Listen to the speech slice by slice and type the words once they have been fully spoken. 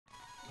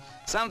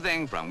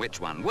Something from which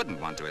one wouldn't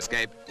want to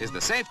escape is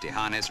the safety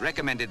harness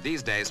recommended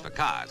these days for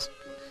cars.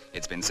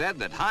 It's been said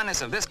that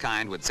harness of this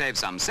kind would save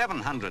some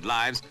 700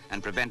 lives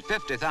and prevent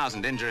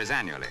 50,000 injuries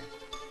annually.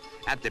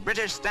 At the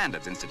British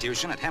Standards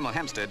Institution at Hemel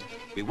Hempstead,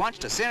 we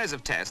watched a series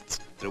of tests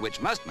through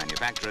which most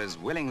manufacturers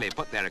willingly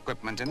put their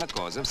equipment in the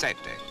cause of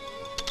safety.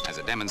 As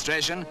a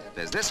demonstration,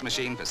 there's this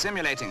machine for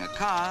simulating a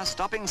car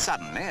stopping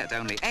suddenly at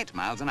only 8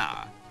 miles an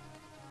hour.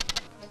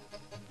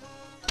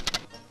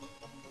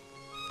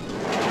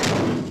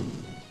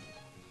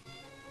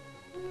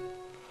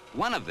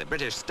 One of the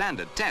British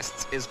standard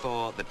tests is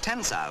for the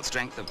tensile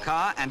strength of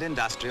car and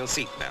industrial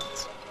seat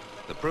belts.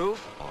 The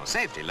proof, or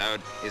safety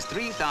load, is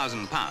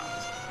 3,000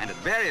 pounds, and at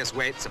various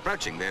weights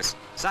approaching this,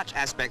 such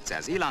aspects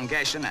as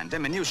elongation and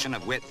diminution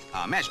of width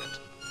are measured.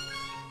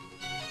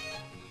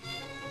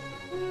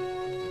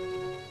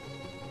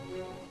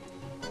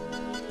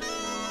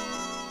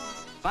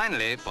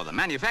 Finally, for the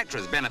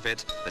manufacturer's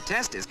benefit, the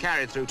test is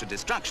carried through to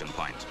destruction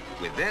point.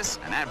 With this,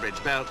 an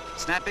average belt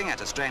snapping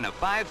at a strain of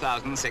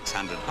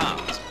 5,600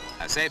 pounds,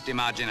 a safety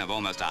margin of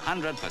almost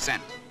 100%.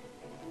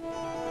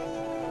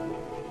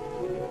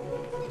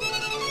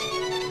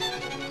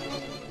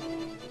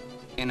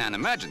 In an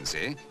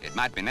emergency, it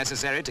might be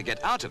necessary to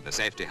get out of the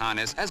safety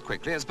harness as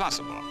quickly as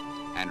possible.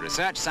 And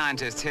research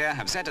scientists here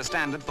have set a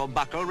standard for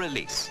buckle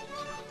release.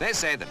 They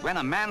say that when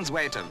a man's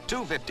weight of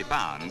 250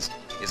 pounds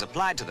is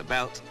applied to the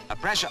belt, a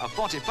pressure of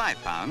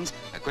 45 pounds,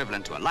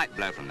 equivalent to a light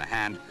blow from the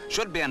hand,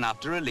 should be enough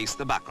to release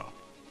the buckle.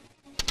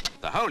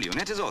 The whole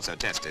unit is also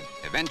tested,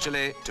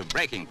 eventually to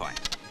breaking point.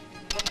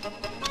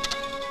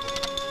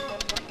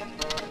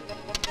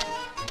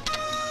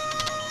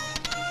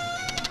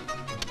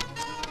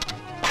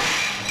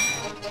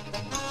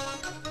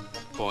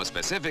 For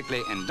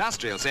specifically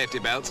industrial safety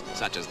belts,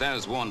 such as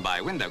those worn by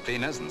window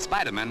cleaners and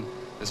Spidermen,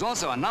 there's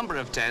also a number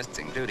of tests,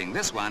 including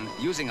this one,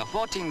 using a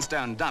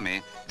 14-stone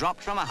dummy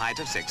dropped from a height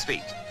of 6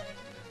 feet.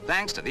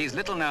 Thanks to these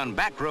little-known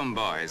backroom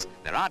boys,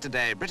 there are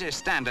today British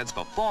standards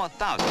for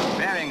 4,000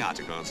 varying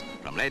articles,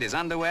 from ladies'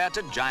 underwear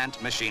to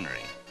giant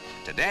machinery.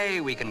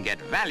 Today, we can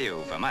get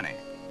value for money.